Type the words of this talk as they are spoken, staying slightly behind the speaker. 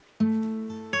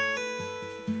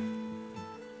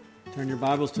Turn your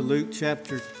Bibles to Luke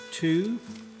chapter 2,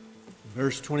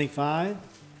 verse 25.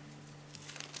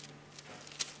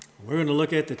 We're going to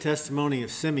look at the testimony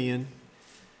of Simeon,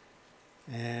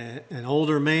 an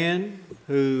older man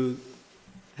who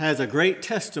has a great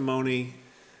testimony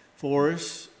for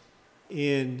us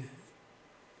in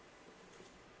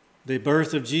the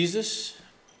birth of Jesus.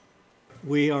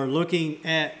 We are looking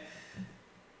at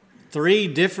three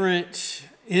different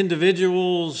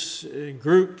individuals,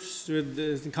 groups, in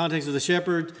the context of the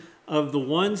shepherd, of the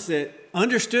ones that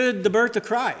understood the birth of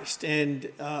Christ and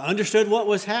understood what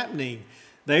was happening.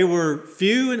 They were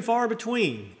few and far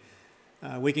between.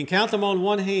 We can count them on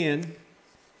one hand,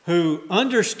 who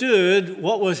understood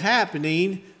what was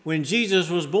happening when Jesus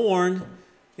was born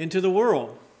into the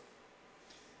world.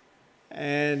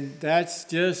 And that's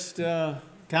just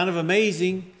kind of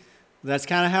amazing. That's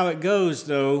kind of how it goes,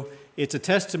 though. It's a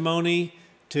testimony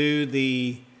to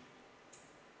the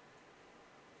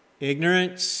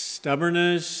ignorance,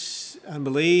 stubbornness,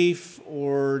 unbelief,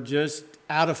 or just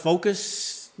out of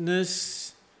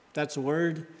focusness, that's a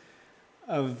word,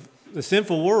 of the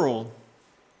sinful world,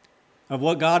 of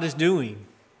what God is doing.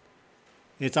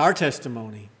 It's our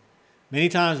testimony. Many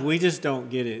times we just don't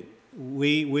get it.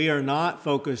 We are not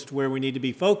focused where we need to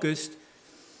be focused.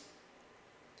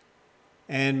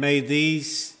 And may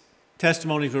these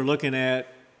testimonies we're looking at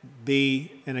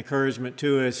be an encouragement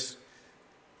to us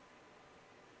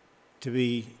to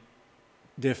be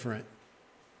different,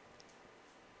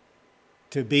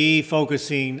 to be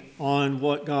focusing on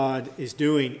what God is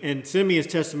doing. And Simeon's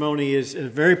testimony is a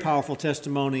very powerful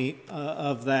testimony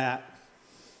of that,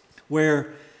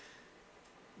 where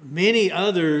many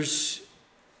others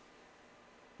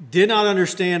did not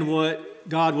understand what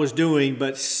God was doing,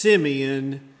 but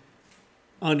Simeon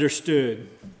understood.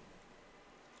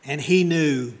 And he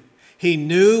knew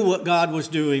what God was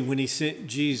doing when he sent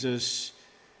Jesus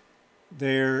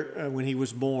there when he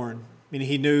was born. I mean,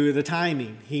 he knew the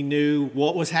timing. He knew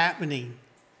what was happening.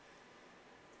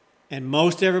 And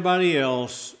most everybody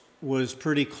else was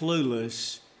pretty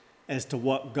clueless as to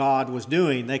what God was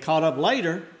doing. They caught up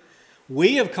later.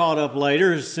 We have caught up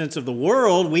later in the sense of the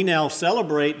world. We now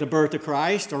celebrate the birth of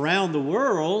Christ around the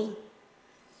world.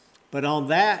 But on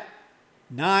that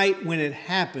night when it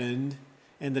happened,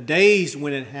 and the days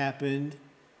when it happened,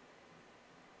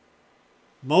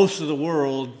 most of the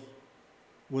world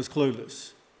was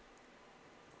clueless.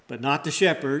 But not the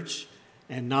shepherds,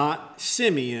 and not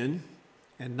Simeon,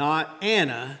 and not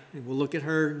Anna, and we'll look at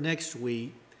her next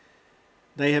week.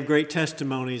 They have great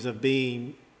testimonies of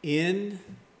being in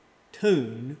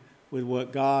tune with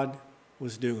what God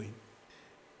was doing.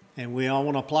 And we all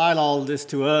want to apply all of this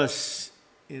to us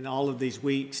in all of these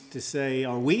weeks to say,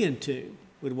 are we in tune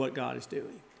with what God is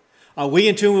doing? Are we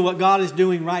in tune with what God is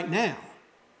doing right now?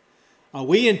 Are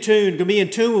we going to be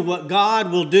in tune with what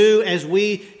God will do as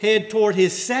we head toward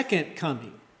His second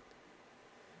coming?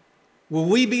 Will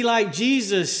we be like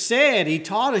Jesus said? He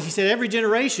taught us, He said, every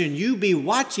generation, you be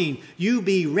watching, you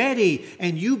be ready,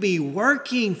 and you be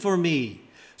working for me.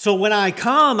 So when I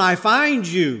come, I find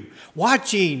you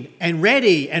watching and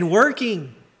ready and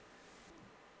working.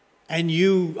 And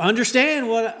you understand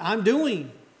what I'm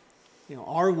doing.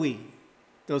 Are we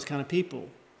those kind of people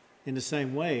in the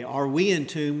same way? Are we in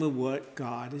tune with what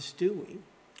God is doing,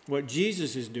 what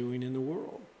Jesus is doing in the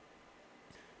world?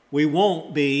 We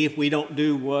won't be if we don't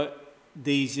do what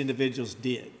these individuals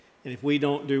did. And if we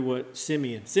don't do what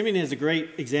Simeon is a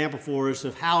great example for us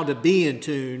of how to be in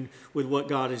tune with what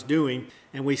God is doing.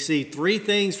 And we see three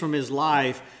things from his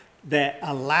life that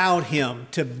allowed him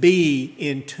to be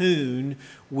in tune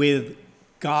with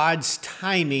God's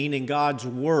timing and God's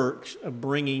works of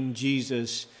bringing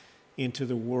Jesus into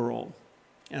the world.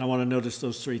 And I want to notice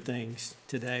those three things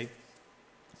today.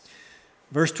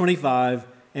 Verse 25,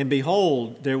 and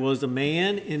behold, there was a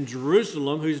man in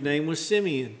Jerusalem whose name was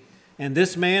Simeon. And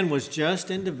this man was just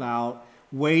and devout,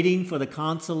 waiting for the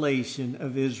consolation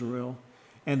of Israel.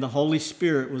 And the Holy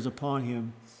Spirit was upon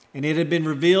him. And it had been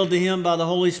revealed to him by the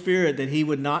Holy Spirit that he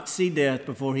would not see death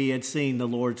before he had seen the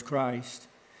Lord's Christ.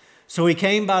 So he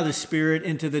came by the Spirit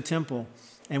into the temple.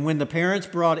 And when the parents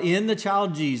brought in the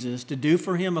child Jesus to do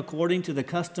for him according to the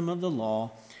custom of the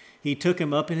law, he took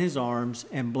him up in his arms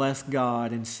and blessed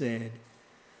God and said,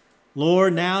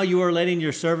 Lord, now you are letting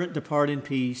your servant depart in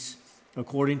peace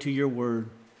according to your word.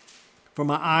 For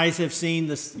my eyes have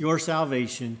seen your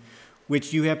salvation,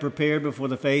 which you have prepared before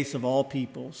the face of all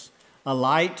peoples, a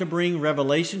light to bring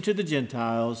revelation to the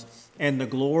Gentiles and the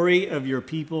glory of your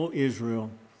people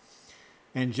Israel.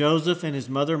 And Joseph and his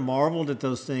mother marveled at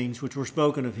those things which were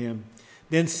spoken of him.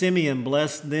 Then Simeon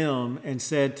blessed them and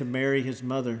said to Mary his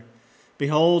mother,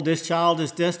 Behold, this child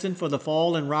is destined for the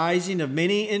fall and rising of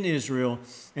many in Israel,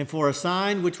 and for a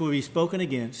sign which will be spoken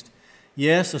against.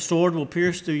 Yes, a sword will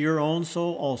pierce through your own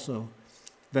soul also,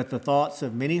 that the thoughts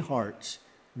of many hearts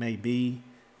may be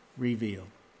revealed.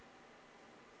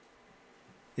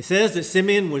 It says that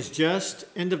Simeon was just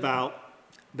and devout.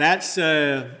 That's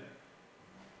a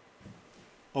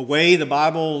way the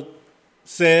Bible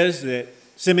says that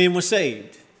Simeon was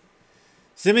saved.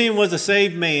 Simeon was a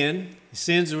saved man. His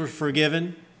sins were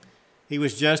forgiven. He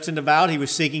was just and devout. He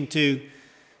was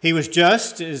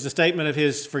just is a statement of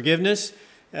his forgiveness.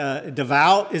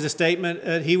 Devout is a statement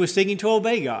that he was seeking to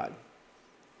obey God.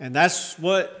 And that's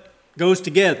what goes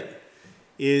together,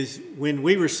 is when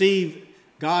we receive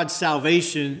God's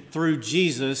salvation through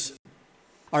Jesus,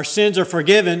 our sins are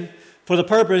forgiven for the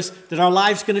purpose that our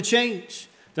life's going to change.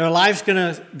 That our life's going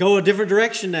to go a different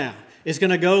direction now. It's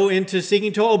going to go into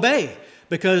seeking to obey,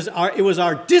 because it was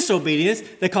our disobedience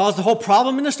that caused the whole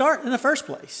problem in the first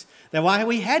place. That's why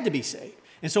we had to be saved.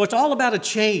 And so it's all about a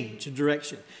change of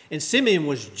direction. And Simeon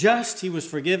was just, he was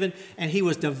forgiven, and he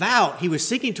was devout. He was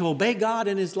seeking to obey God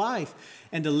in his life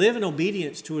and to live in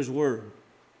obedience to his word.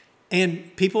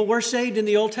 And people were saved in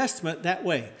the Old Testament that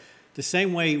way, the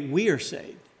same way we are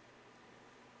saved.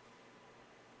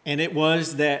 And it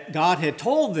was that God had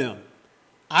told them,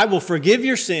 I will forgive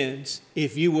your sins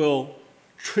if you will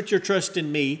put your trust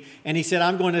in me. And he said,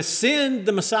 I'm going to send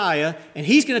the Messiah, and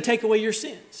he's going to take away your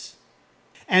sins.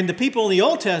 And the people in the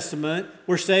Old Testament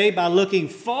were saved by looking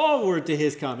forward to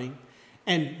his coming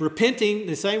and repenting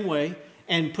the same way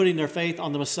and putting their faith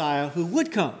on the Messiah who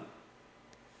would come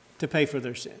to pay for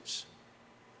their sins.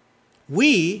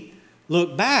 We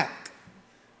look back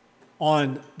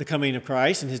on the coming of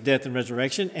Christ and his death and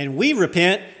resurrection, and we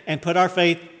repent and put our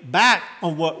faith back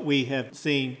on what we have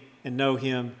seen and know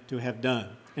him to have done.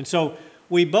 And so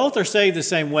we both are saved the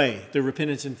same way through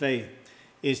repentance and faith.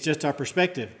 It's just our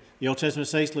perspective. The Old Testament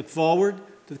says, look forward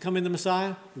to the coming of the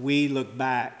Messiah. We look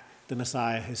back. The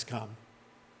Messiah has come.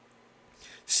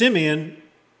 Simeon,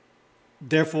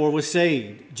 therefore, was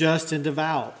saved, just and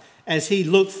devout, as he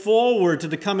looked forward to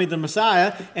the coming of the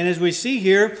Messiah. And as we see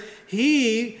here,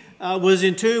 he was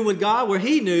in tune with God, where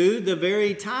he knew the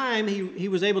very time, he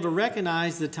was able to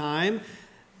recognize the time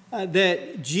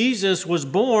that Jesus was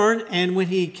born, and when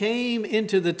he came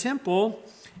into the temple,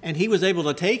 and he was able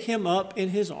to take him up in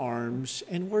his arms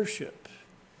and worship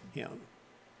him,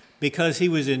 because he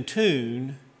was in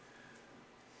tune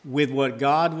with what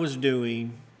God was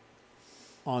doing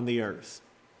on the earth.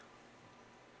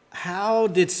 How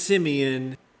did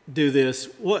Simeon do this?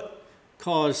 What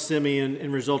caused Simeon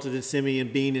and resulted in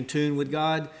Simeon being in tune with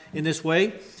God in this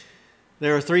way?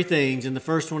 There are three things, and the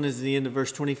first one is the end of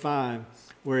verse 25,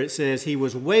 where it says he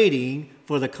was waiting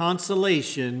for the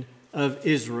consolation of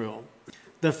Israel.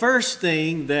 The first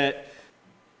thing that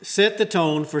set the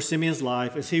tone for Simeon's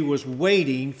life is he was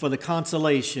waiting for the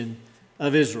consolation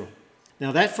of Israel.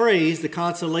 Now that phrase, the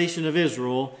consolation of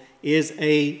Israel, is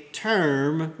a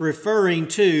term referring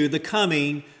to the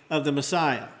coming of the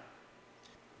Messiah.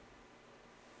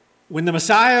 When the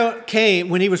Messiah came,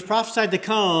 when he was prophesied to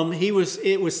come, it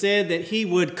was said that he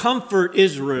would comfort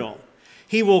Israel.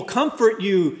 He will comfort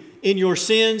you in your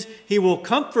sins. He will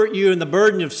comfort you in the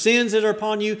burden of sins that are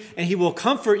upon you, and he will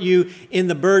comfort you in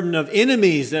the burden of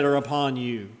enemies that are upon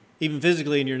you, even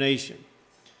physically in your nation.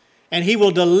 And he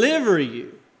will deliver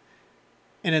you.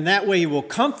 And in that way, he will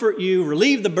comfort you,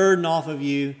 relieve the burden off of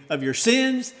you, of your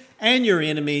sins and your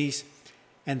enemies.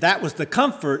 And that was the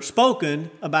comfort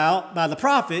spoken about by the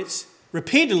prophets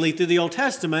repeatedly through the Old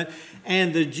Testament.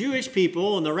 And the Jewish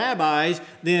people and the rabbis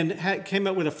then came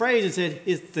up with a phrase and said,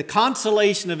 it's the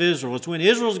consolation of Israel. It's when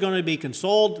Israel is going to be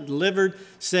consoled, delivered,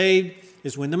 saved,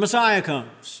 is when the Messiah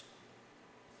comes.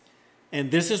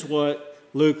 And this is what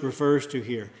Luke refers to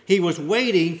here. He was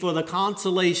waiting for the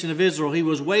consolation of Israel. He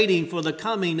was waiting for the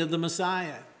coming of the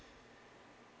Messiah.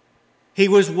 He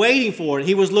was waiting for it.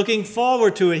 He was looking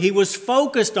forward to it. He was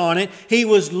focused on it. He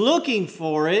was looking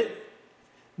for it,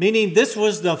 meaning this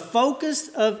was the focus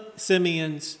of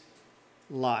Simeon's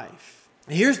life.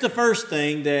 Here's the first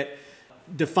thing that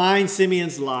defines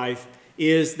Simeon's life,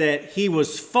 is that he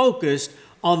was focused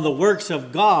on the works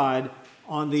of God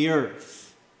on the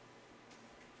earth.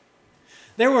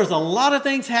 There was a lot of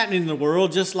things happening in the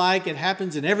world, just like it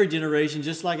happens in every generation,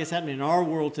 just like it's happening in our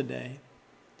world today.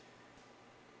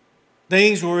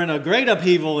 Things were in a great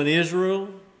upheaval in Israel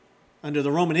under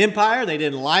the Roman Empire. They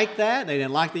didn't like that. They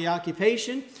didn't like the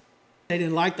occupation. They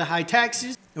didn't like the high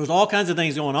taxes. There was all kinds of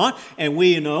things going on, and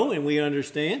we know and we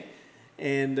understand.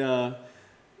 And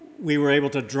we were able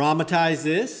to dramatize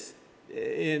this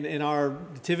in our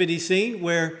nativity scene,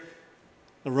 where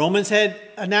The Romans had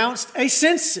announced a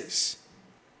census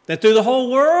that threw the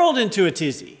whole world into a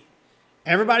tizzy.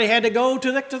 Everybody had to go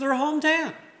to their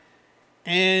hometown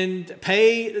and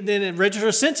pay, then register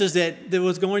a census that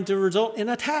was going to result in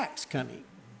a tax coming.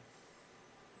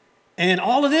 And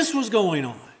all of this was going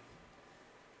on.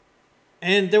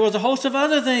 And there was a host of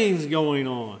other things going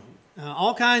on,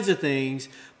 all kinds of things.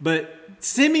 But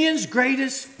Simeon's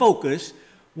greatest focus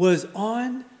was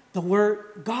on the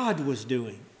work God was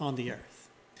doing on the earth.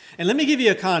 And let me give you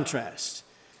a contrast.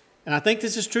 And I think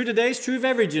this is true today. It's true of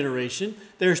every generation.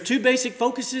 There's two basic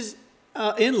focuses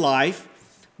in life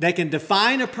that can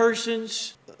define a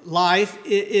person's life.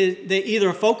 They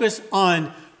either focus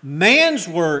on man's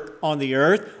work on the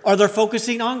earth or they're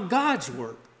focusing on God's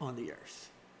work on the earth.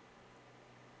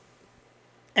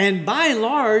 And by and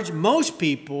large, most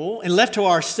people, and left to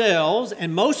ourselves,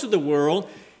 and most of the world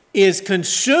is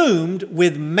consumed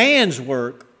with man's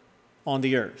work on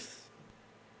the earth.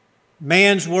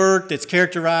 Man's work that's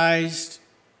characterized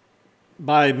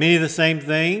by many of the same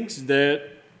things that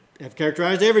have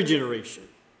characterized every generation.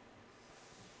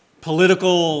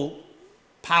 Political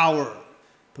power,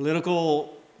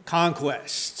 political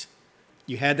conquest.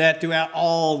 You had that throughout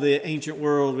all the ancient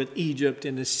world with Egypt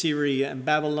and Assyria and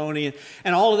Babylonia.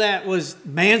 And all of that was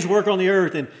man's work on the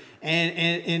earth. And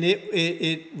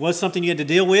it was something you had to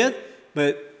deal with.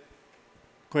 But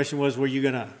the question was, were you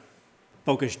going to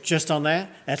focus just on that?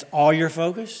 That's all your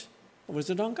focus? Or was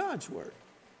it on God's work?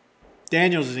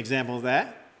 Daniel's an example of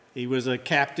that. He was a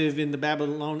captive in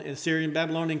the Assyrian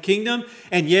Babylonian kingdom.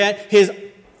 And yet his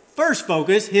first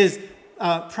focus, his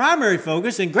primary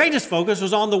focus and greatest focus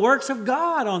was on the works of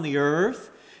God on the earth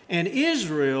and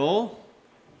Israel.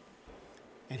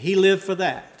 And he lived for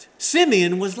that.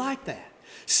 Simeon was like that.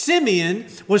 Simeon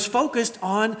was focused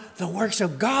on the works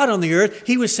of God on the earth.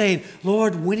 He was saying,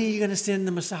 Lord, when are you going to send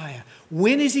the Messiah?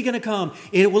 When is he going to come?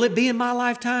 Will it be in my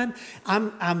lifetime?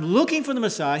 I'm looking for the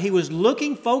Messiah. He was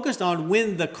focused on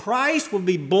when the Christ will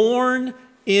be born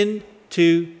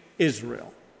into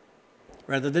Israel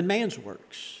rather than man's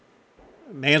works.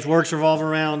 Man's works revolve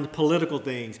around political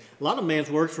things. A lot of man's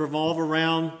works revolve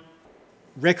around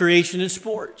recreation and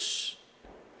sports.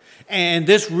 And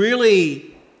this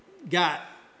really got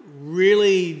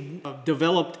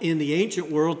developed in the ancient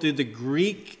world through the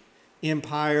Greek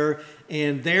Empire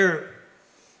and their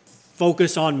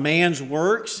focus on man's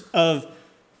works of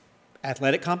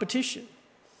athletic competition.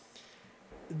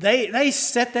 They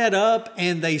set that up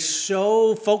and they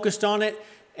so focused on it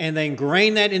and they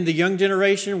ingrained that in the young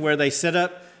generation where they set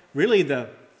up really the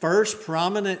first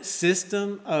prominent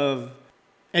system of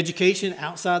education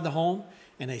outside the home.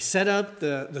 And they set up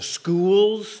the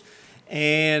schools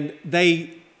and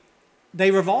they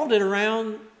revolved it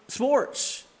around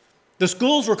sports. The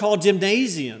schools were called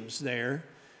gymnasiums there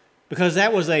because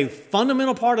that was a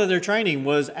fundamental part of their training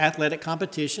was athletic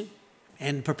competition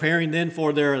and preparing then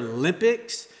for their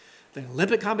Olympics, the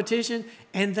Olympic competition.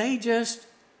 And they just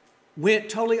went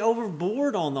totally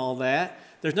overboard on all that.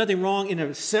 There's nothing wrong in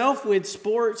itself with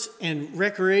sports and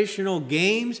recreational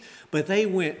games, but they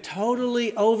went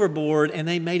totally overboard and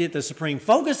they made it the supreme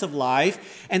focus of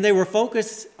life. And they were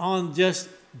focused on just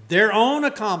their own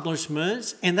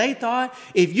accomplishments. And they thought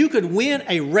if you could win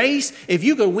a race, if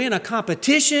you could win a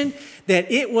competition,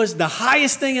 that it was the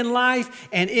highest thing in life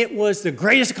and it was the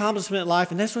greatest accomplishment in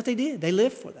life. And that's what they did. They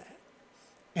lived for that.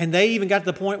 And they even got to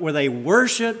the point where they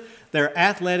worshiped their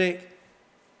athletic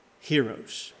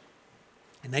heroes.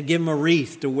 And they'd give them a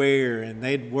wreath to wear, and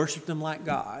they'd worship them like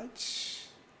gods.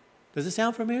 Does it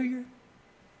sound familiar?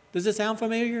 Does it sound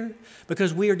familiar?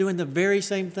 Because we are doing the very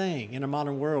same thing in a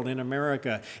modern world, in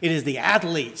America. It is the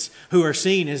athletes who are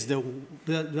seen as the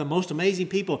most amazing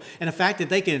people. And the fact that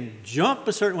they can jump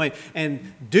a certain way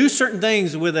and do certain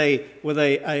things with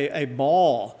a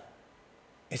ball.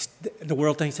 The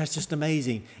world thinks that's just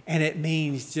amazing. And it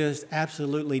means just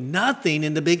absolutely nothing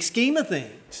in the big scheme of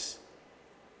things.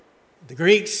 The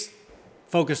Greeks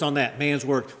focused on that, man's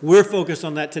work. We're focused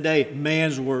on that today,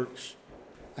 man's works.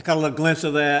 I caught a little glimpse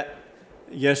of that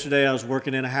yesterday. I was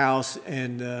working in a house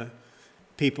and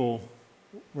people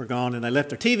were gone and they left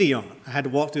their TV on. I had to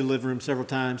walk through the living room several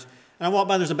times. And I walked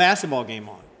by, there's a basketball game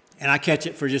on. And I catch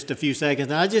it for just a few seconds.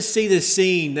 And I just see this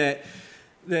scene that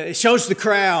it shows the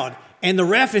crowd. And the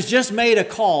ref has just made a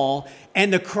call,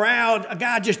 and the crowd, a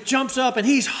guy just jumps up, and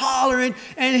he's hollering,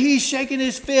 and he's shaking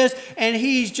his fist, and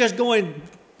he's just going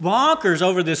bonkers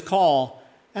over this call.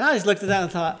 And I just looked at that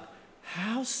and thought,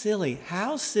 how silly.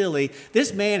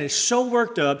 This man is so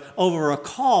worked up over a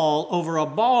call, over a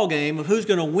ball game of who's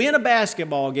going to win a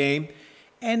basketball game,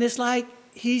 and it's like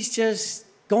he's just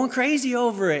going crazy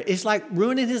over it. It's like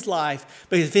ruining his life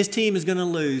because if his team is going to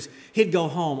lose, he'd go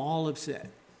home all upset.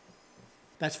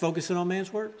 That's focusing on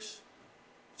man's works.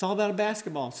 It's all about a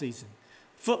basketball season,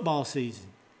 football season.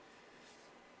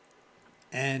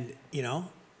 And,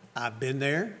 I've been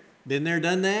there,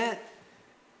 done that.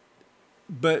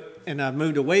 And I've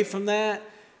moved away from that.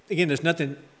 Again, there's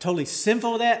nothing totally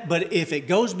sinful with that. But if it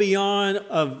goes beyond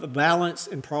of balance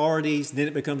and priorities, then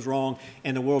it becomes wrong.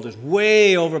 And the world is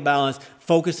way overbalanced,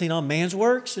 focusing on man's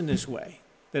works in this way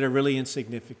that are really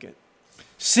insignificant.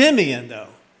 Simeon, though,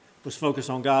 was focused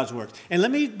on God's works. And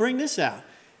let me bring this out.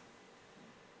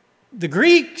 The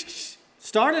Greeks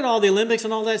started all the Olympics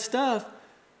and all that stuff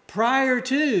prior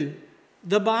to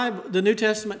the Bible, the New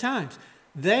Testament times.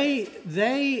 They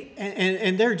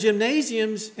and their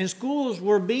gymnasiums and schools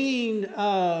were being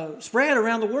spread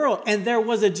around the world. And there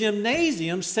was a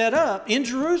gymnasium set up in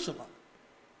Jerusalem.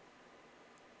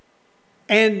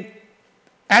 And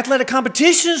athletic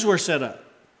competitions were set up.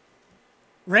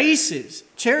 Races,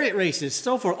 chariot races,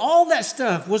 so forth. All that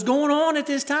stuff was going on at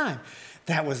this time.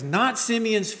 That was not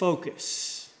Simeon's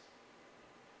focus.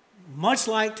 Much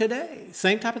like today,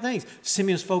 same type of things.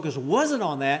 Simeon's focus wasn't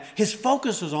on that. His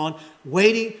focus was on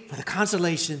waiting for the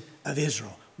consolation of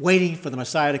Israel, waiting for the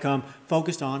Messiah to come,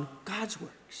 focused on God's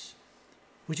works,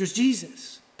 which was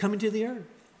Jesus coming to the earth.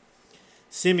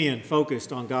 Simeon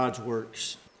focused on God's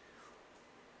works.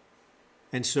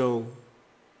 And so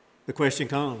the question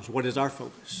comes, what is our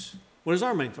focus? What is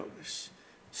our main focus?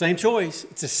 Same choice.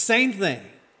 It's the same thing.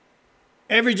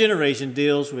 Every generation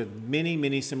deals with many,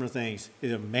 many similar things.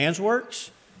 Either man's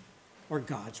works or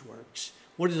God's works.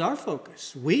 What is our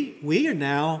focus? We are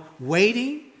now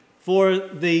waiting for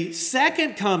the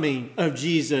second coming of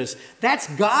Jesus. That's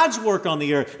God's work on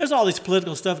the earth. There's all this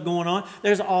political stuff going on.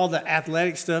 There's all the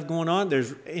athletic stuff going on.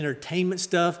 There's entertainment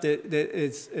stuff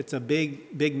it's a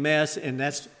big mess, and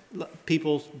that's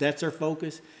their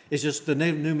focus. It's just the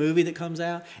new movie that comes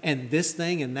out, and this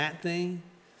thing and that thing.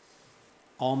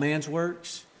 All man's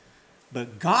works.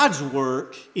 But God's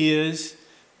work is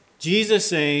Jesus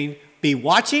saying, be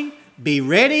watching, be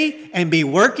ready, and be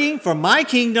working for my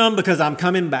kingdom because I'm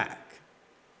coming back.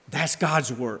 That's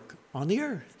God's work on the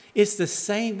earth. It's the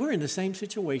same. We're in the same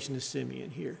situation as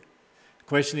Simeon here. The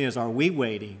question is, are we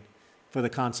waiting for the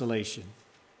consolation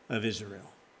of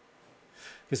Israel?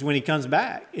 Because when he comes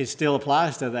back, it still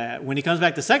applies to that. When he comes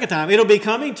back the second time, it'll be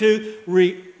coming to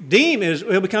redeem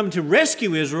Israel. It'll be coming to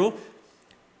rescue Israel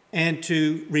and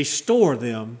to restore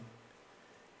them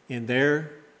in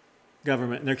their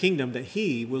government, in their kingdom that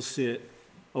he will sit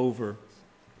over.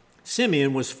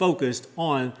 Simeon was focused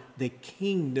on the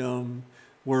kingdom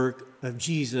work of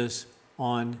Jesus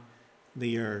on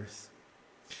the earth.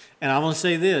 And I want to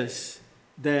say this,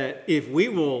 that if we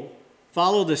will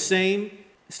follow the same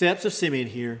steps of Simeon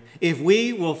here, if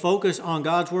we will focus on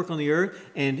God's work on the earth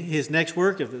and his next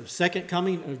work of the second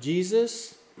coming of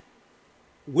Jesus,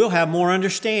 we'll have more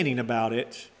understanding about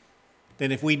it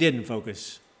than if we didn't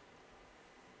focus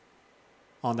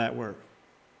on that work.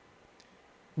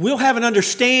 We'll have an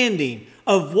understanding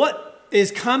of what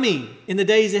is coming in the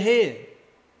days ahead.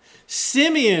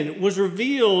 Simeon was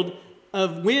revealed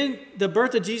of when the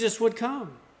birth of Jesus would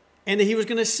come and that he was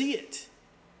going to see it.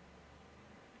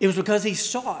 It was because he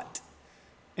sought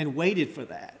and waited for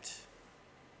that.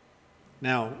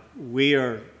 Now, we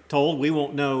are told we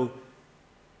won't know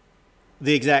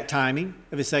the exact timing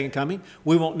of his second coming.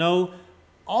 We won't know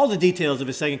all the details of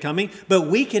his second coming, but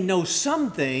we can know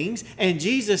some things. And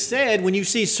Jesus said, when you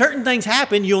see certain things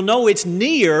happen, you'll know it's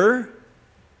near.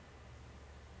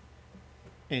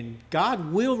 And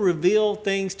God will reveal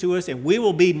things to us, and we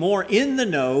will be more in the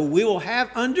know. We will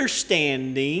have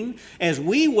understanding as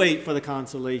we wait for the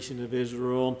consolation of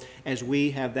Israel, as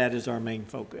we have that as our main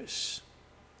focus.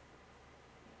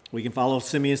 We can follow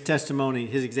Simeon's testimony,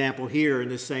 his example here in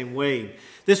the same way.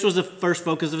 This was the first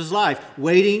focus of his life,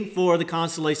 waiting for the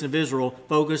consolation of Israel,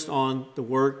 focused on the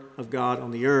work of God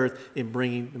on the earth in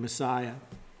bringing the Messiah.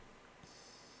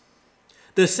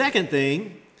 The second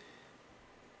thing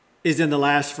is in the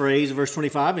last phrase, verse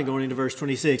 25, and going into verse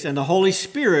 26. And the Holy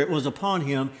Spirit was upon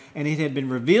him, and it had been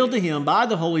revealed to him by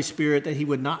the Holy Spirit that he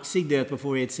would not see death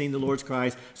before he had seen the Lord's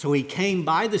Christ. So he came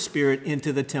by the Spirit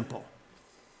into the temple.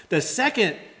 The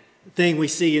second thing we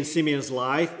see in Simeon's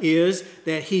life is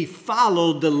that he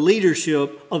followed the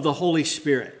leadership of the Holy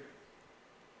Spirit.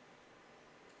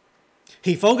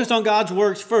 He focused on God's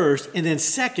works first, and then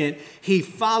second, he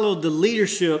followed the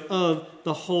leadership of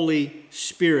the Holy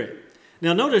Spirit.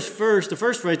 Now notice first, the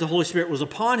first phrase, the Holy Spirit was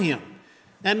upon him.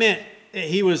 That meant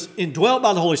he was indwelt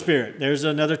by the Holy Spirit. There's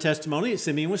another testimony that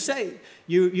Simeon was saved.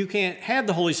 You can't have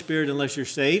the Holy Spirit unless you're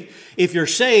saved. If you're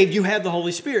saved, you have the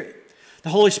Holy Spirit. The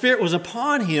Holy Spirit was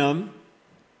upon him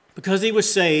because he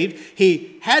was saved.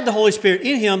 He had the Holy Spirit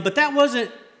in him, but that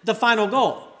wasn't the final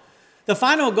goal. The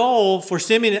final goal for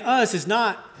Simeon and us is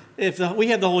not if we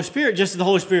have the Holy Spirit, just that the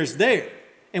Holy Spirit's there.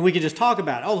 And we can just talk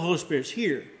about it. Oh, the Holy Spirit's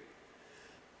here.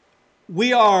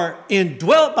 We are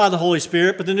indwelt by the Holy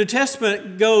Spirit, but the New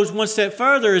Testament goes one step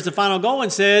further as the final goal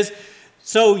and says,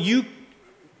 so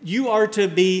you are to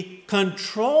be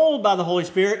controlled by the Holy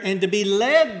Spirit and to be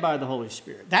led by the Holy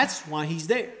Spirit. That's why he's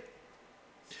there.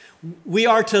 We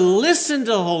are to listen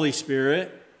to the Holy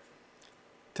Spirit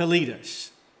to lead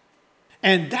us.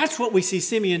 And that's what we see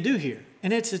Simeon do here.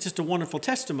 And it's just a wonderful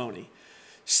testimony.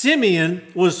 Simeon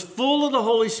was full of the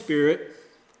Holy Spirit,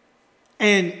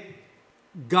 and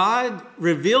God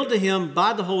revealed to him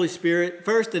by the Holy Spirit,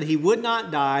 first, that he would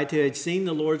not die till he had seen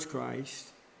the Lord's Christ.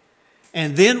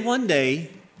 And then one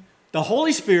day, the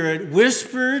Holy Spirit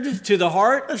whispered to the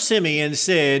heart of Simeon and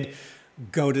said,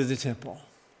 go to the temple.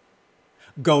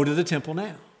 Go to the temple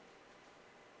now.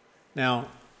 Now,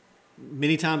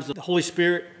 many times the Holy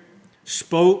Spirit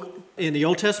spoke in the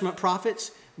Old Testament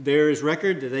prophets. There is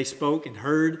record that they spoke and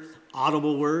heard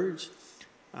audible words.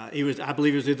 I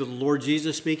believe it was either the Lord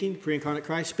Jesus speaking, pre-incarnate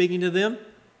Christ speaking to them,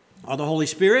 or the Holy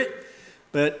Spirit.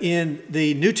 But in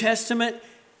the New Testament,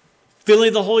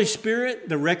 filling the Holy Spirit,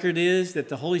 the record is that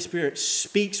the Holy Spirit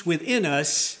speaks within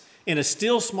us in a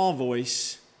still small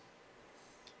voice,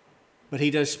 but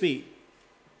he does speak.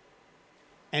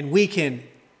 And we can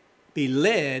be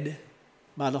led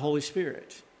by the Holy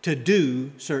Spirit to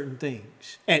do certain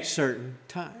things at certain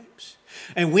times.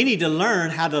 And we need to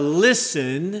learn how to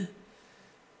listen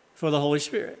for the Holy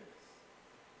Spirit.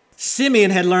 Simeon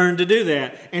had learned to do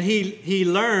that. And he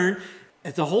learned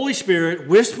that the Holy Spirit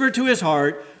whispered to his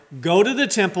heart, go to the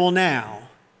temple now.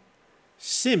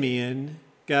 Simeon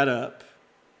got up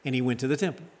and he went to the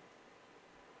temple.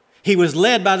 He was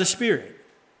led by the Spirit.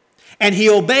 And he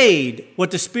obeyed what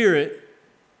the Spirit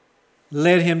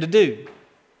led him to do.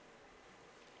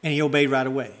 And he obeyed right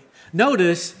away.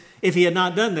 Notice, if he had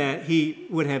not done that, he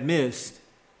would have missed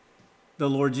the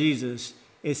Lord Jesus.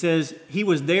 It says he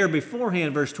was there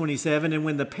beforehand, verse 27, and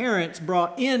when the parents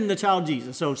brought in the child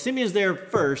Jesus. So Simeon's there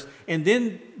first, and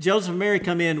then Joseph and Mary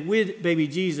come in with baby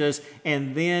Jesus,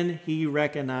 and then he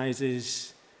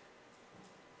recognizes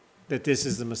that this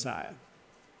is the Messiah.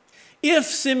 If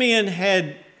Simeon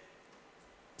had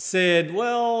said,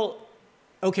 well,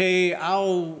 okay,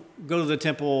 I'll go to the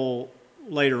temple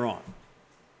later on,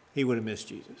 he would have missed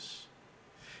Jesus.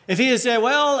 If he had said,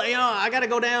 well, I got to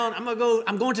go down,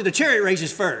 I'm going to the chariot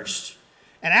races first,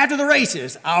 and after the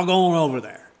races, I'll go on over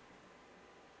there,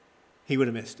 he would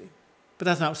have missed him. But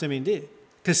that's not what Simeon did,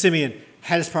 because Simeon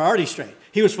had his priorities straight.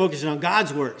 He was focusing on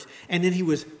God's works, and then he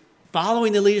was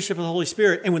following the leadership of the Holy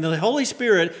Spirit. And when the Holy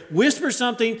Spirit whispered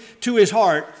something to his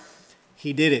heart,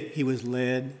 he did it. He was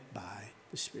led by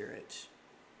the Spirit.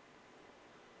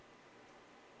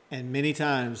 And many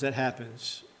times that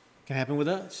happens. It can happen with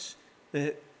us.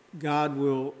 That God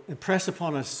will impress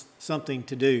upon us something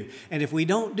to do. And if we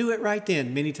don't do it right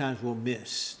then, many times we'll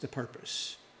miss the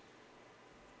purpose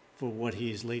for what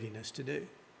he is leading us to do.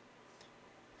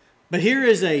 But here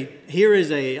is a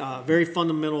very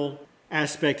fundamental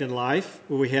aspect in life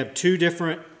where we have two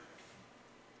different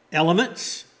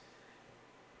elements.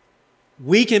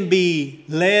 We can be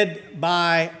led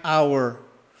by our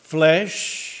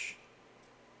flesh,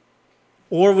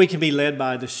 or we can be led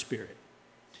by the Spirit.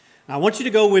 Now, I want you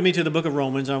to go with me to the book of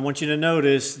Romans. I want you to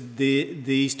notice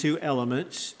these two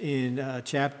elements in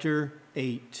chapter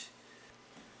 8,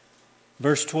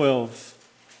 verse 12.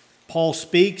 Paul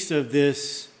speaks of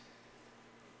these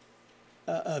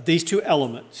two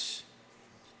elements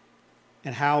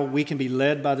and how we can be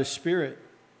led by the Spirit.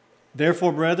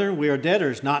 Therefore, brethren, we are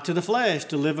debtors, not to the flesh,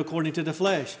 to live according to the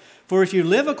flesh. For if you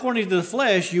live according to the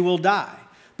flesh, you will die.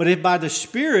 But if by the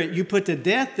Spirit you put to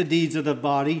death the deeds of the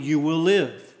body, you will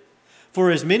live. For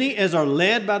as many as are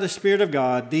led by the Spirit of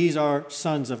God, these are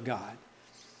sons of God.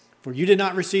 For you did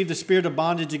not receive the spirit of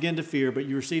bondage again to fear, but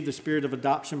you received the Spirit of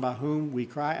adoption by whom we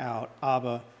cry out,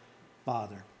 Abba,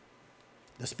 Father.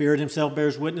 The Spirit himself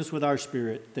bears witness with our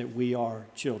spirit that we are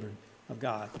children of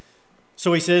God.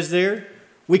 So he says there,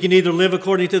 we can either live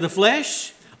according to the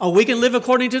flesh or we can live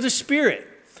according to the Spirit.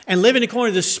 And living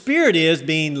according to the Spirit is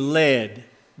being led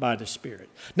by the Spirit.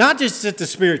 Not just that the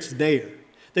Spirit's there.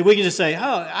 That we can just say,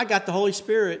 oh, I got the Holy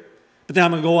Spirit, but then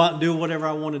I'm going to go out and do whatever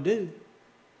I want to do.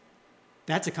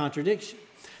 That's a contradiction.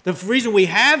 The reason we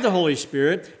have the Holy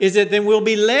Spirit is that then we'll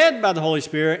be led by the Holy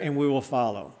Spirit and we will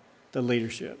follow the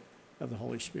leadership of the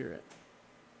Holy Spirit.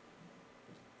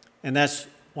 And that's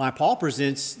why Paul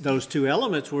presents those two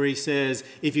elements where he says,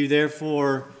 if you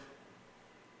therefore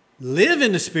live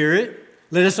in the Spirit,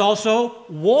 let us also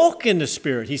walk in the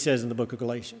Spirit, he says in the book of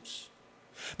Galatians.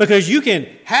 Because you can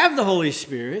have the Holy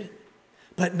Spirit,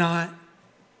 but not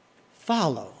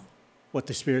follow what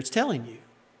the Spirit's telling you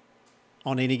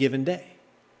on any given day.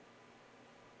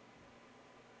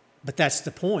 But that's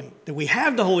the point, that we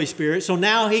have the Holy Spirit, so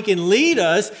now he can lead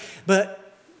us.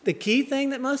 But the key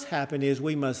thing that must happen is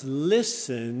we must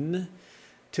listen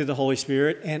to the Holy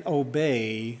Spirit and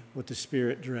obey what the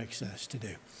Spirit directs us to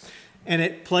do. And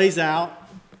it plays out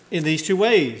in these two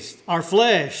ways. Our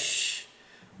flesh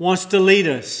wants to lead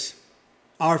us,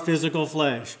 our physical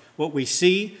flesh. What we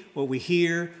see, what we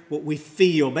hear, what we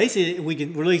feel. Basically, we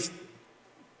can really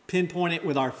pinpoint it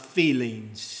with our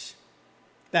feelings.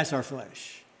 That's our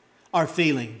flesh, our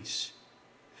feelings.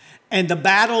 And the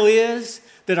battle is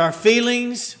that our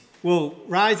feelings will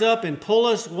rise up and pull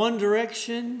us one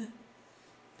direction,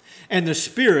 and the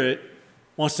Spirit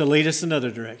wants to lead us another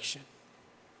direction.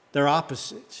 They're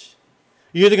opposites.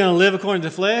 You're either going to live according to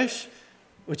the flesh,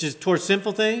 which is towards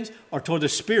sinful things, or toward the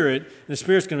Spirit, and the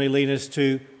Spirit's going to lead us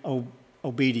to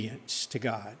obedience to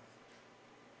God.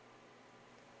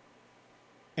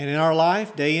 And in our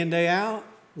life, day in, day out,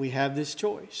 we have this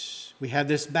choice. We have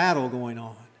this battle going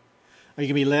on. Are you going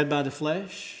to be led by the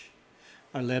flesh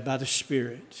or led by the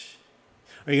Spirit?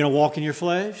 Are you going to walk in your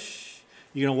flesh?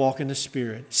 You're going to walk in the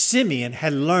Spirit. Simeon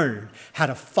had learned how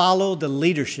to follow the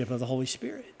leadership of the Holy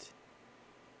Spirit.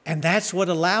 And that's what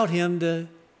allowed him to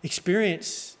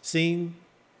experience seeing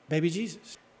baby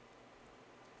Jesus.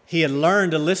 He had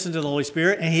learned to listen to the Holy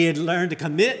Spirit, and he had learned to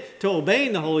commit to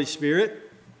obeying the Holy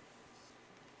Spirit.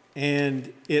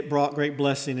 And it brought great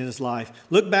blessing in his life.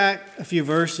 Look back a few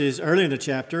verses earlier in the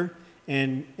chapter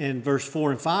and verse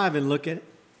 4 and 5 and look at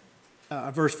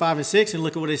verse 5 and 6 and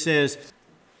look at what it says.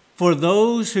 For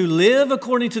those who live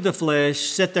according to the flesh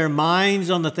set their minds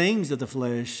on the things of the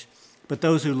flesh, but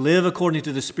those who live according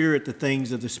to the Spirit, the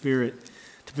things of the Spirit.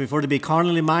 For to be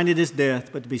carnally minded is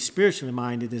death, but to be spiritually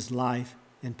minded is life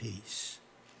and peace.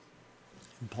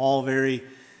 And Paul very,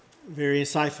 very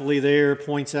insightfully there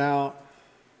points out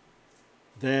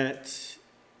that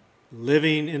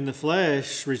living in the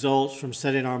flesh results from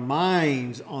setting our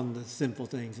minds on the sinful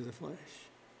things of the flesh.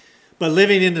 But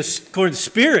living in according to the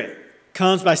Spirit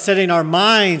comes by setting our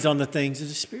minds on the things of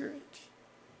the Spirit.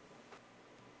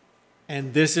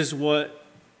 And this is what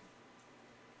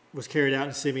was carried out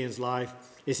in Simeon's life,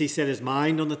 is he set his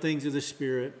mind on the things of the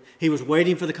Spirit. He was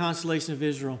waiting for the consolation of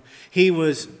Israel. He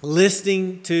was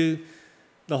listening to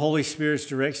the Holy Spirit's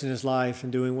direction in his life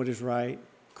and doing what is right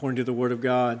according to the Word of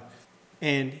God.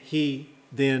 And he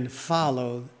then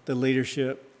followed the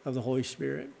leadership of the Holy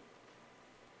Spirit.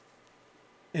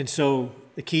 And so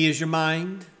the key is your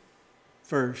mind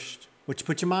first. What you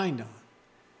put your mind on.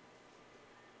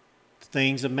 The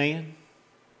things of man.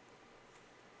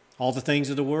 All the things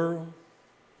of the world.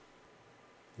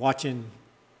 Watching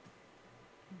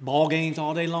ball games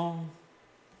all day long.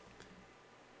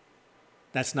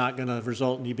 That's not going to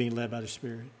result in you being led by the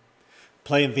Spirit.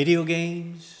 Playing video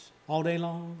games all day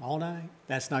long, all night.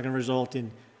 That's not going to result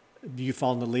in you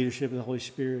following the leadership of the Holy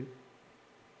Spirit.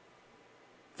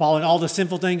 Following all the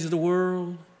sinful things of the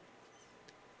world.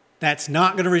 That's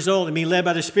not going to result in being led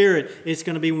by the Spirit. It's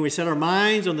going to be when we set our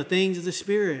minds on the things of the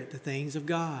Spirit, the things of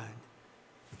God,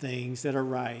 the things that are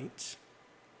right.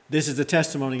 This is the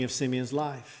testimony of Simeon's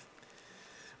life.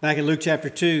 Back in Luke chapter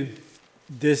 2,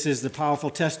 this is the powerful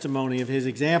testimony of his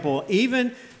example,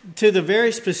 even to the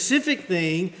very specific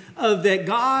thing of that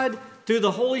God, through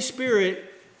the Holy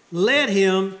Spirit, led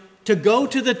him to go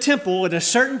to the temple at a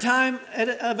certain time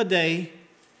of a day,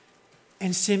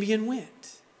 and Simeon went.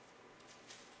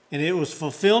 And it was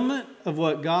fulfillment of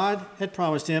what God had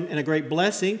promised him and a great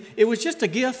blessing. It was just a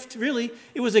gift, really.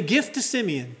 It was a gift to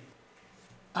Simeon.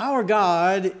 Our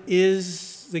God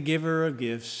is the giver of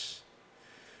gifts.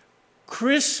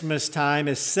 Christmas time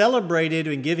is celebrated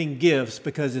in giving gifts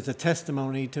because it's a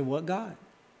testimony to what God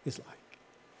is like.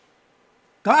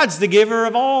 God's the giver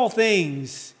of all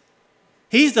things.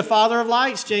 He's the Father of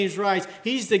lights, James writes.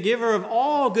 He's the giver of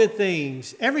all good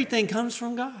things. Everything comes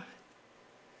from God.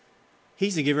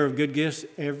 He's the giver of good gifts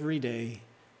every day,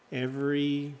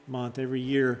 every month, every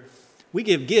year. We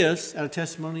give gifts out of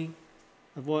testimony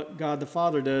of what God the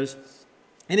Father does.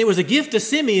 And it was a gift to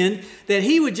Simeon that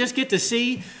he would just get to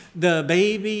see the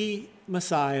baby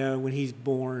Messiah when he's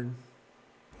born.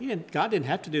 God didn't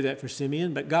have to do that for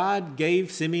Simeon, but God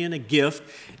gave Simeon a gift,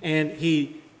 and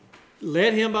he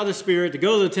led him by the Spirit to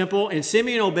go to the temple, and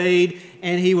Simeon obeyed,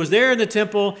 and he was there in the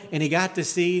temple, and he got to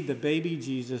see the baby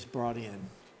Jesus brought in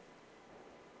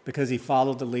because he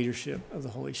followed the leadership of the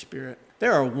Holy Spirit.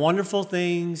 There are wonderful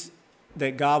things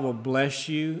that God will bless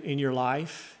you in your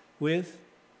life with,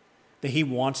 that he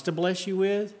wants to bless you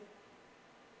with,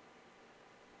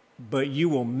 but you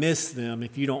will miss them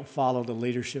if you don't follow the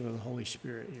leadership of the Holy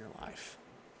Spirit in your life.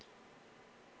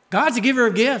 God's a giver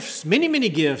of gifts, many, many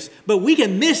gifts, but we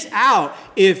can miss out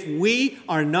if we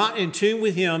are not in tune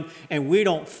with him and we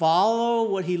don't follow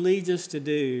what he leads us to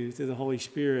do through the Holy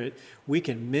Spirit. We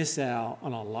can miss out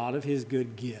on a lot of his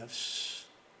good gifts.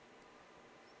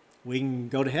 We can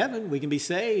go to heaven, we can be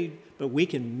saved, but we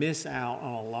can miss out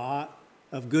on a lot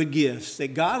of good gifts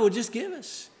that God will just give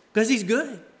us because he's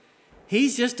good.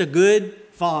 He's just a good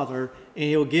father, and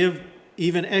he'll give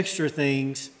even extra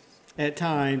things at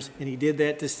times, and he did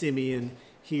that to Simeon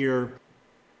here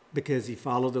because he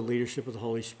followed the leadership of the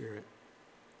Holy Spirit.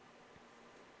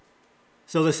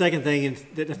 So the second thing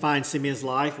that defined Simeon's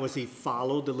life was he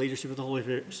followed the leadership of the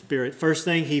Holy Spirit. First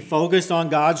thing, he focused on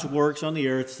God's works on the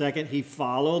earth. Second, he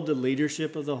followed the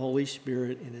leadership of the Holy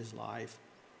Spirit in his life.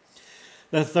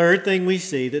 The third thing we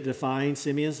see that defines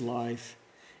Simeon's life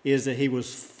is that he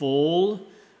was full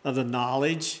of the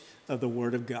knowledge of the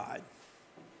Word of God.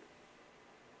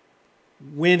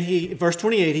 Verse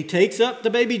 28, he takes up the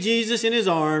baby Jesus in his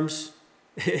arms.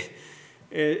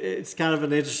 It's kind of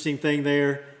an interesting thing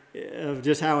there of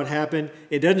just how it happened.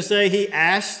 It doesn't say he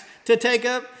asked to take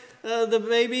up the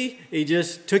baby. He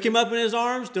just took him up in his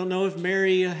arms. Don't know if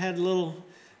Mary had a little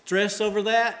dress over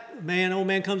that. Old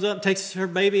man comes up and takes her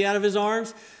baby out of his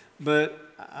arms. But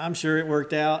I'm sure it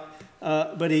worked out.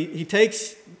 But he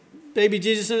takes baby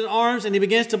Jesus in his arms and he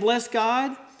begins to bless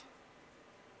God.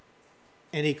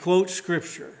 And he quotes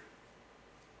Scripture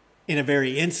in a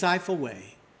very insightful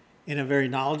way, in a very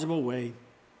knowledgeable way.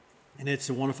 And it's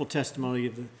a wonderful testimony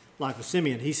of the life of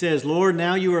Simeon. He says, Lord,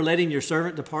 now you are letting your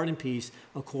servant depart in peace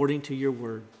according to your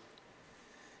word.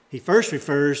 He first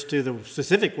refers to the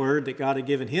specific word that God had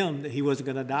given him, that he wasn't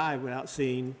going to die without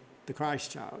seeing the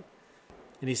Christ child.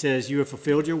 And he says, you have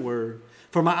fulfilled your word.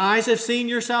 For my eyes have seen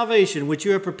your salvation, which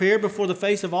you have prepared before the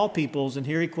face of all peoples. And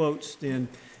here he quotes in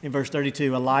verse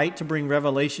 32, a light to bring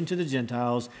revelation to the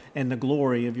Gentiles and the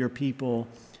glory of your people,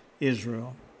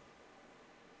 Israel.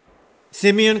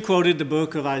 Simeon quoted the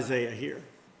book of Isaiah here.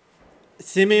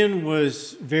 Simeon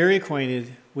was very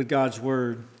acquainted with God's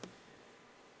word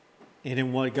and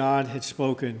in what God had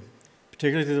spoken,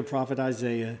 particularly through the prophet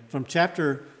Isaiah. From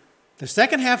the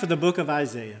second half of the book of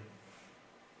Isaiah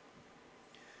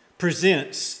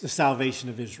presents the salvation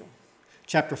of Israel.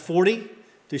 Chapter 40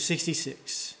 through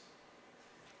 66.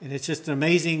 And it's just an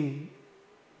amazing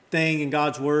thing in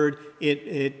God's word.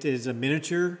 It is a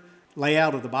miniature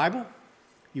layout of the Bible.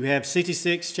 You have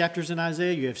 66 chapters in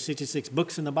Isaiah. You have 66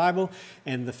 books in the Bible.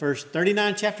 And the first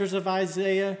 39 chapters of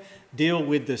Isaiah deal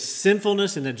with the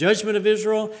sinfulness and the judgment of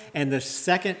Israel. And the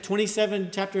second 27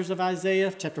 chapters of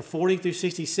Isaiah, chapter 40 through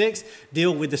 66,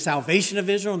 deal with the salvation of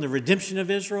Israel and the redemption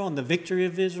of Israel and the victory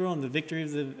of Israel and the victory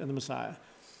of the Messiah.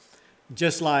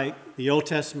 Just like the Old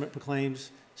Testament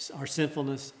proclaims our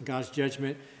sinfulness and God's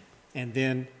judgment, and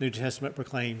then New Testament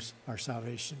proclaims our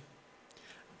salvation.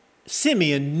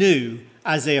 Simeon knew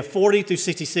Isaiah 40 through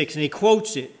 66, and he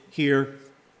quotes it here,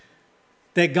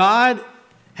 that God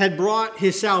had brought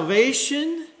his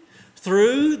salvation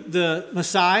through the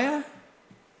Messiah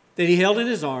that he held in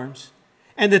his arms,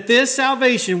 and that this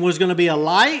salvation was going to be a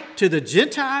light to the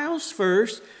Gentiles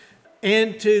first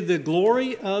and to the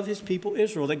glory of his people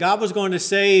Israel, that God was going to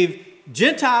save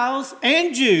Gentiles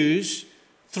and Jews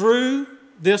through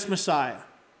this Messiah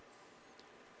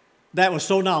that was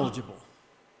so knowledgeable.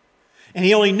 And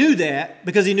he only knew that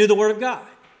because he knew the Word of God.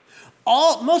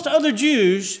 Most other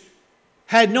Jews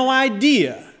had no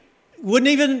idea, wouldn't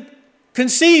even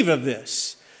conceive of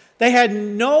this. They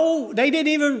didn't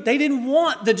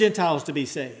want the Gentiles to be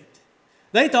saved.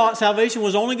 They thought salvation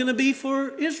was only going to be for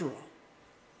Israel.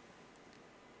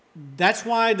 That's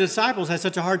why the disciples had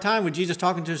such a hard time with Jesus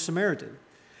talking to a Samaritan.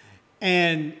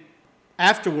 And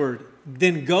afterward,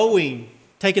 then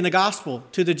taking the gospel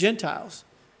to the Gentiles.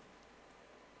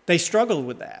 They struggled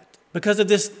with that because of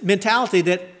this mentality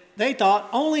that they thought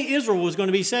only Israel was going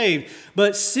to be saved.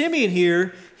 But Simeon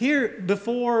here,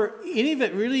 before any of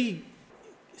it really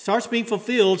starts being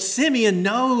fulfilled, Simeon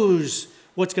knows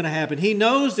what's going to happen. He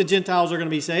knows the Gentiles are going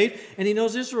to be saved, and he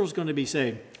knows Israel is going to be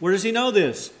saved. Where does he know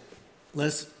this?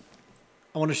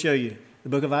 I want to show you the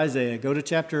book of Isaiah. Go to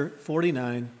chapter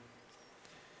 49.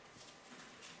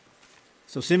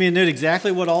 So Simeon knew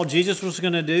exactly what all Jesus was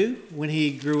going to do when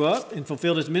he grew up and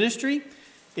fulfilled his ministry.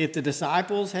 if the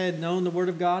disciples had known the Word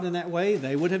of God in that way,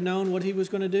 they would have known what he was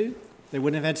going to do. They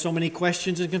wouldn't have had so many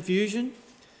questions and confusion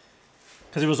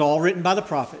because it was all written by the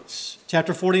prophets.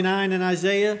 Chapter 49 in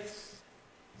Isaiah,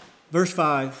 verse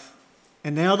 5.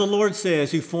 And now the Lord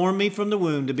says, who formed me from the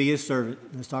womb to be his servant.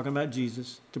 That's talking about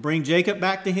Jesus. To bring Jacob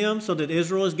back to him so that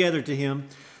Israel is gathered to him.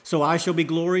 So I shall be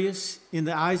glorious in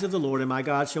the eyes of the Lord, and my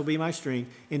God shall be my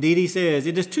strength. Indeed, he says,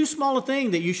 it is too small a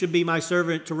thing that you should be my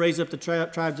servant to raise up the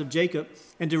tribes of Jacob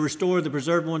and to restore the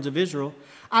preserved ones of Israel.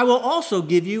 I will also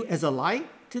give you as a light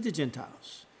to the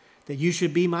Gentiles, that you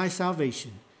should be my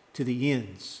salvation to the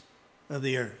ends of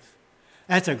the earth.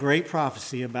 That's a great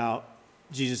prophecy about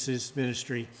Jesus'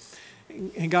 ministry.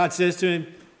 And God says to him,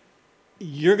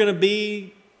 you're going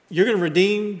to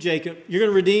redeem Jacob. You're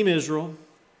going to redeem Israel.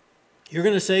 You're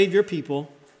going to save your people.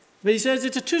 But he says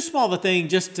it's too small of a thing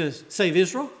just to save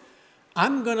Israel.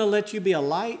 I'm going to let you be a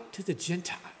light to the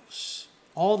Gentiles,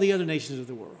 all the other nations of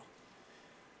the world.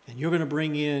 And you're going to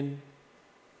bring in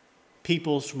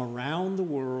peoples from around the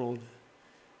world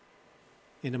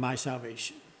into my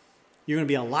salvation. You're going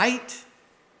to be a light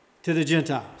to the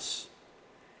Gentiles.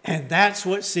 And that's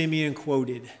what Simeon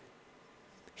quoted.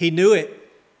 He knew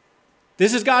it.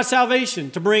 This is God's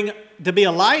salvation, to be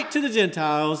a light to the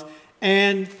Gentiles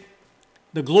and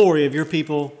the glory of your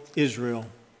people, Israel.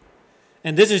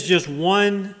 And this is just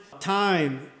one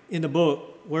time in the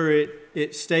book where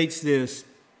it states this.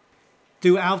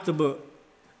 Throughout the book,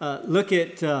 look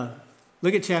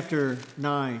at chapter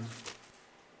 9,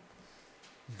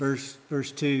 verse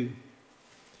 2.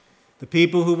 The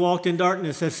people who walked in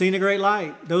darkness have seen a great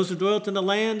light. Those who dwelt in the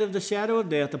land of the shadow of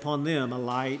death, upon them a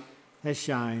light has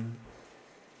shined.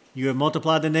 You have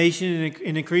multiplied the nation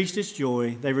and increased its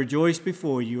joy. They rejoice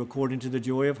before you according to the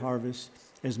joy of harvest,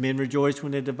 as men rejoice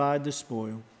when they divide the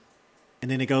spoil.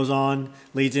 And then it goes on,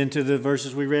 leads into the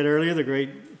verses we read earlier, the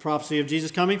great prophecy of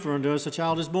Jesus coming. For unto us a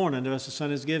child is born, unto us a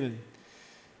son is given.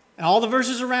 And all the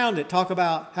verses around it talk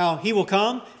about how he will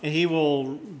come and he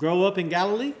will grow up in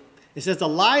Galilee. It says the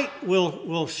light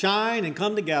will shine and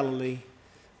come to Galilee,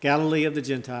 Galilee of the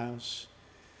Gentiles.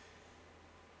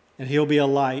 And he'll be a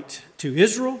light to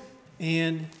Israel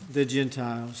and the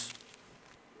Gentiles.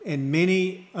 In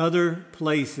many other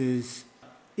places,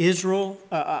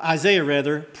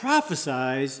 Isaiah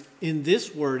prophesies in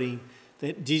this wording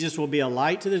that Jesus will be a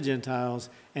light to the Gentiles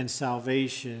and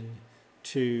salvation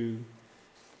to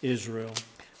Israel.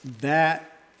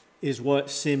 That is what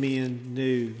Simeon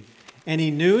knew. And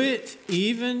he knew it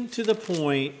even to the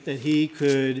point that he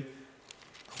could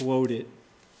quote it.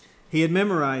 He had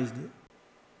memorized it.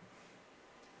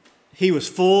 He was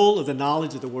full of the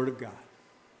knowledge of the Word of God.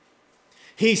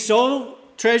 He so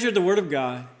treasured the Word of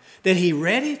God that he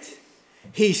read it,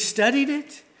 he studied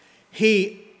it,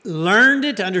 he learned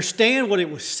it to understand what it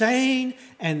was saying,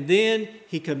 and then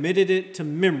he committed it to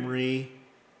memory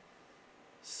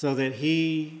so that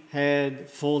he had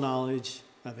full knowledge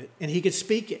of it and he could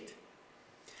speak it.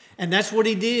 And that's what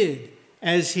he did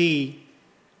as he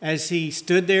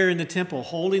stood there in the temple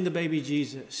holding the baby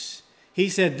Jesus. He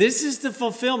said, this is the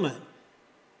fulfillment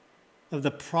of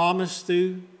the promise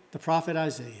through the prophet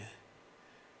Isaiah,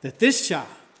 that this child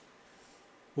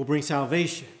will bring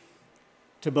salvation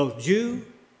to both Jew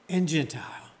and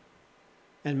Gentile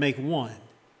and make one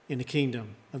in the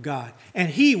kingdom of God. And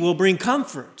he will bring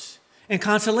comfort and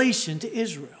consolation to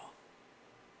Israel.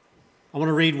 I want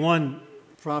to read one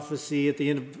prophecy at the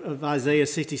end of Isaiah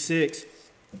 66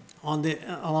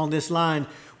 along this line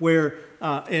where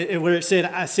it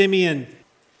said Simeon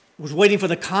was waiting for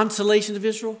the consolation of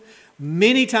Israel.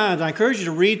 Many times, I encourage you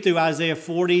to read through Isaiah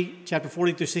 40, chapter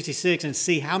 40 through 66, and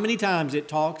see how many times it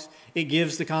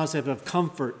gives the concept of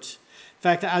comfort. In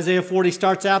fact, Isaiah 40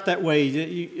 starts out that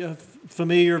way.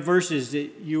 Familiar verses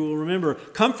that you will remember.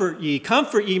 Comfort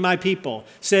ye, my people,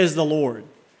 says the Lord.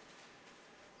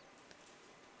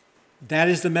 That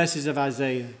is the message of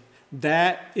Isaiah.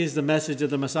 That is the message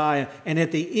of the Messiah. And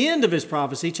at the end of his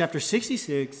prophecy, chapter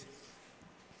 66,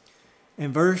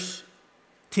 and verse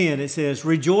 10, it says,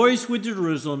 rejoice with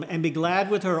Jerusalem and be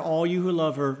glad with her, all you who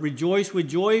love her. Rejoice with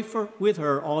joy with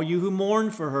her, all you who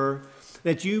mourn for her,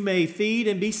 that you may feed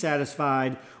and be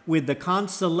satisfied with the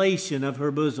consolation of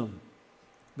her bosom.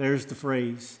 There's the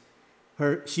phrase.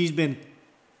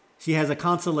 She has a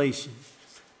consolation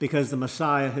because the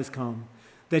Messiah has come.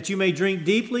 That you may drink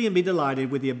deeply and be delighted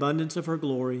with the abundance of her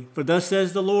glory. For thus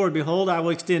says the Lord, behold, I will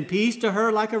extend peace to her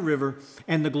like a river,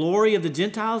 and the glory of the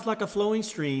Gentiles like a flowing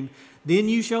stream. Then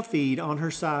you shall feed, on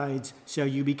her sides shall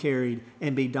you be carried,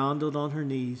 and be dandled on her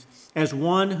knees. As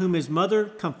one whom his mother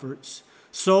comforts,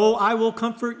 so I will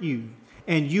comfort you,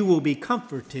 and you will be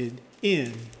comforted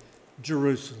in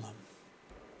Jerusalem.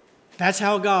 That's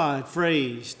how God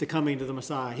phrased the coming of the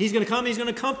Messiah. He's going to come, he's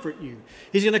going to comfort you.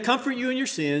 He's going to comfort you in your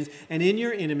sins and in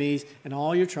your enemies and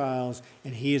all your trials,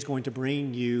 and he is going to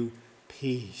bring you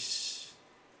peace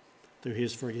through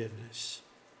his forgiveness.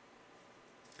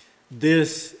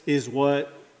 This is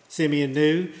what Simeon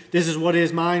knew. This is what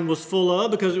his mind was full of,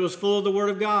 because it was full of the Word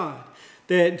of God.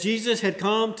 That Jesus had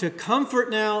come to comfort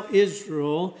now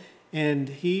Israel, and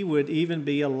he would even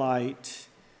be a light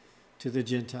to the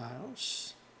Gentiles.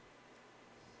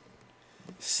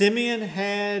 Simeon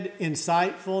had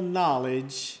insightful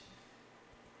knowledge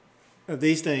of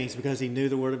these things because he knew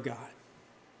the Word of God.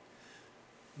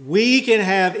 We can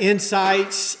have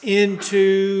insights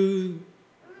into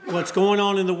what's going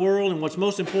on in the world and what's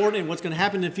most important and what's going to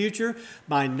happen in the future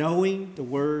by knowing the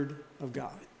Word of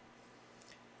God.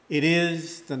 It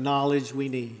is the knowledge we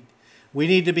need. We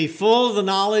need to be full of the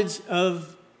knowledge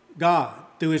of God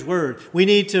through his Word. We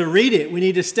need to read it. We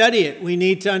need to study it. We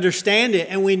need to understand it.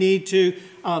 And we need to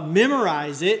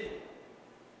memorize it.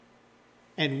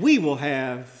 And we will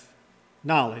have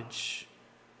knowledge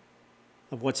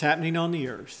of what's happening on the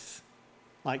earth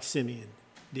like Simeon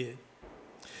did.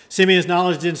 Simeon's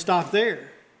knowledge didn't stop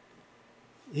there.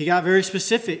 He got very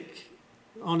specific.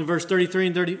 On to verse 33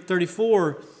 and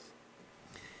 34,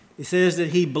 it says that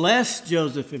he blessed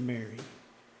Joseph and Mary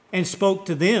and spoke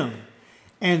to them,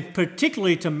 and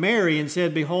particularly to Mary, and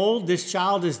said, "Behold, this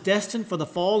child is destined for the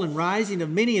fall and rising of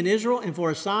many in Israel, and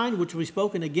for a sign which will be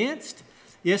spoken against.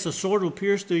 Yes, a sword will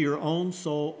pierce through your own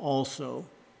soul also."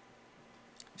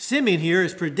 Simeon here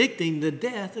is predicting the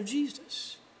death of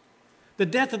Jesus, the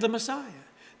death of the Messiah.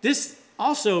 This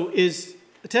also is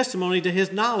a testimony to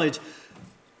his knowledge.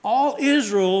 All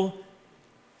Israel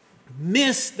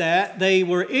missed that. They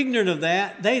were ignorant of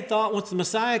that. They thought once the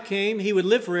Messiah came, he would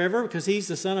live forever because he's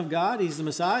the Son of God. He's the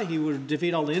Messiah. He would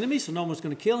defeat all the enemies, so no one was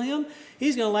going to kill him.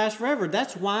 He's going to last forever.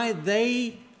 That's why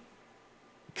they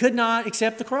could not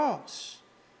accept the cross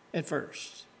at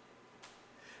first.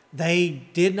 They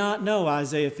did not know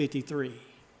Isaiah 53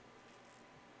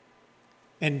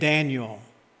 and Daniel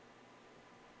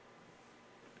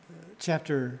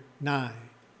chapter 9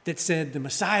 that said the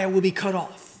Messiah will be cut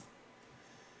off.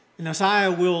 And the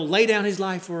Messiah will lay down his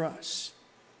life for us.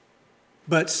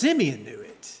 But Simeon knew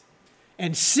it.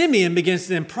 And Simeon begins to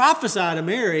then prophesy to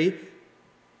Mary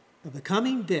of the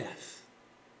coming death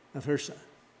of her son.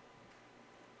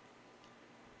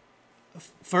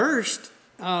 First,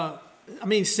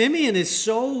 Simeon is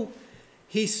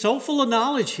he's so full of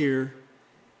knowledge here.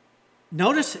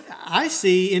 Notice, I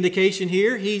see indication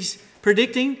here, he's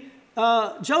predicting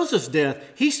Joseph's death.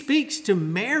 He speaks to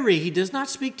Mary. He does not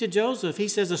speak to Joseph. He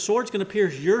says, "A sword's going to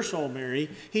pierce your soul, Mary."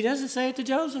 He doesn't say it to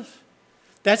Joseph.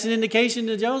 That's an indication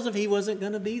to Joseph he wasn't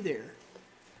going to be there.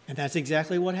 And that's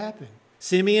exactly what happened.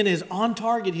 Simeon is on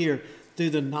target here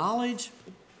through the knowledge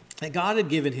that God had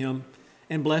given him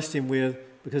and blessed him with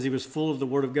because he was full of the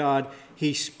Word of God.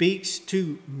 He speaks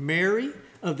to Mary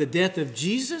of the death of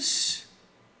Jesus,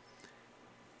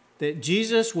 that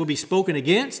Jesus will be spoken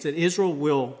against, that Israel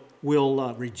will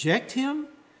reject him,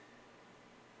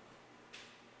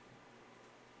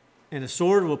 and a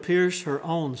sword will pierce her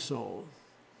own soul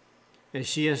as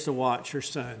she has to watch her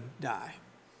son die.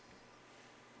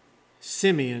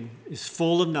 Simeon is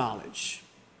full of knowledge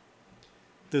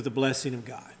through the blessing of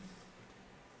God.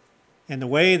 And the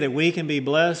way that we can be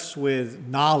blessed with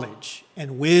knowledge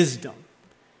and wisdom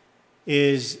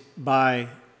is by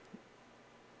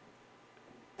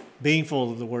being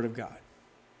full of the Word of God.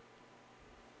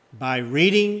 By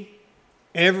reading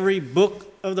every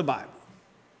book of the Bible.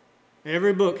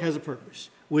 Every book has a purpose.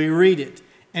 We read it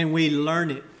and we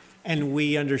learn it and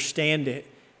we understand it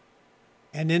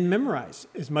and then memorize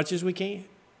as much as we can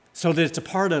so that it's a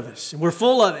part of us and we're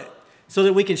full of it so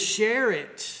that we can share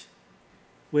it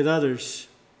with others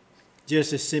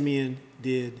just as Simeon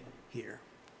did here.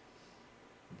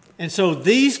 And so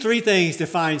these three things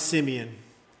define Simeon,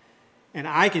 and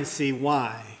I can see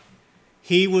why.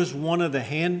 He was one of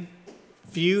the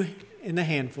few in the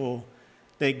handful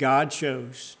that God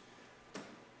chose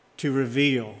to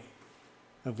reveal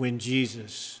of when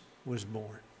Jesus was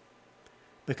born.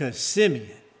 Because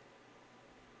Simeon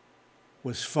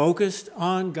was focused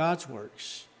on God's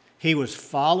works. He was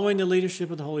following the leadership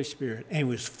of the Holy Spirit and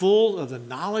was full of the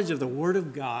knowledge of the Word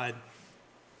of God.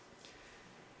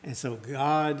 And so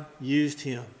God used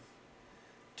him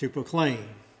to proclaim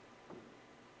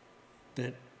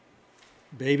that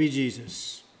baby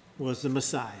Jesus was the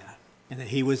Messiah and that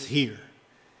he was here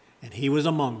and he was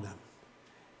among them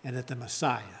and that the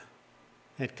Messiah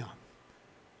had come.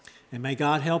 And may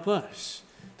God help us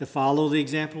to follow the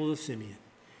example of Simeon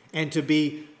and to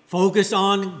be focused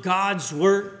on God's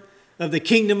work of the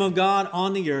kingdom of God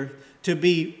on the earth, to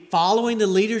be following the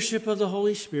leadership of the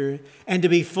Holy Spirit, and to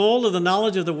be full of the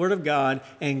knowledge of the Word of God,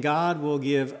 and God will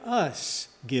give us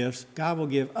gifts. God will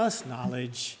give us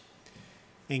knowledge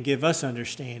and give us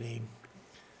understanding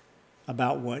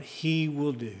about what He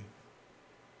will do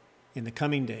in the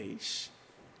coming days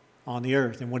on the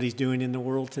earth and what He's doing in the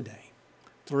world today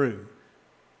through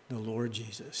the Lord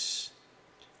Jesus,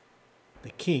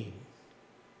 the King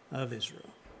of Israel.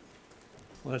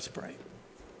 Let's pray.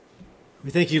 We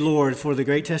thank you, Lord, for the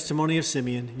great testimony of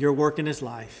Simeon, your work in his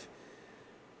life.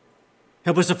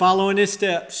 Help us to follow in his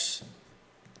steps,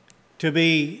 to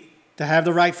have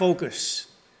the right focus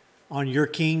on your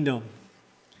kingdom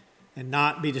and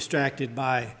not be distracted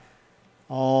by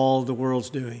all the world's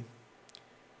doing.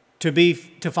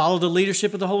 To follow the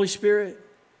leadership of the Holy Spirit.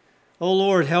 Oh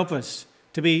Lord, help us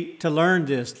to learn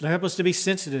this. Help us to be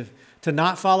sensitive, to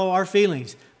not follow our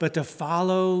feelings, but to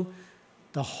follow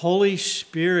the Holy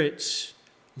Spirit's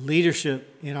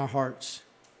leadership in our hearts.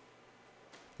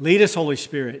 Lead us, Holy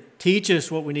Spirit. Teach us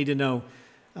what we need to know.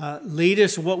 Lead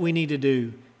us what we need to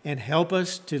do, and help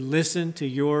us to listen to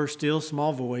your still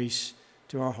small voice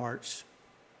to our hearts,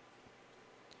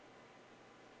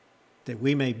 that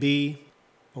we may be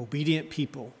obedient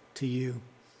people to you.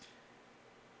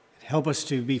 Help us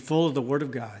to be full of the Word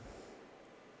of God.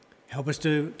 Help us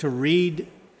to read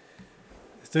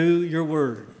through your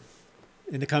Word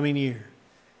in the coming year,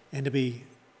 and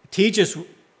teach us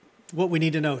what we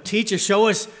need to know. Teach us, show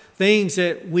us things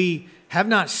that we have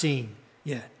not seen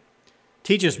yet.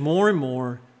 Teach us more and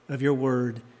more of your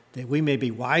Word, that we may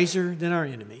be wiser than our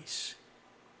enemies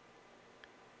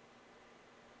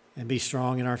and be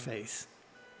strong in our faith.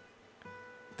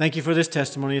 Thank you for this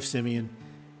testimony of Simeon,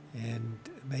 and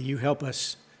may you help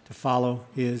us to follow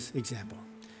his example.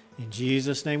 In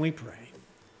Jesus' name we pray.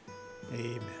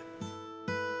 Amen.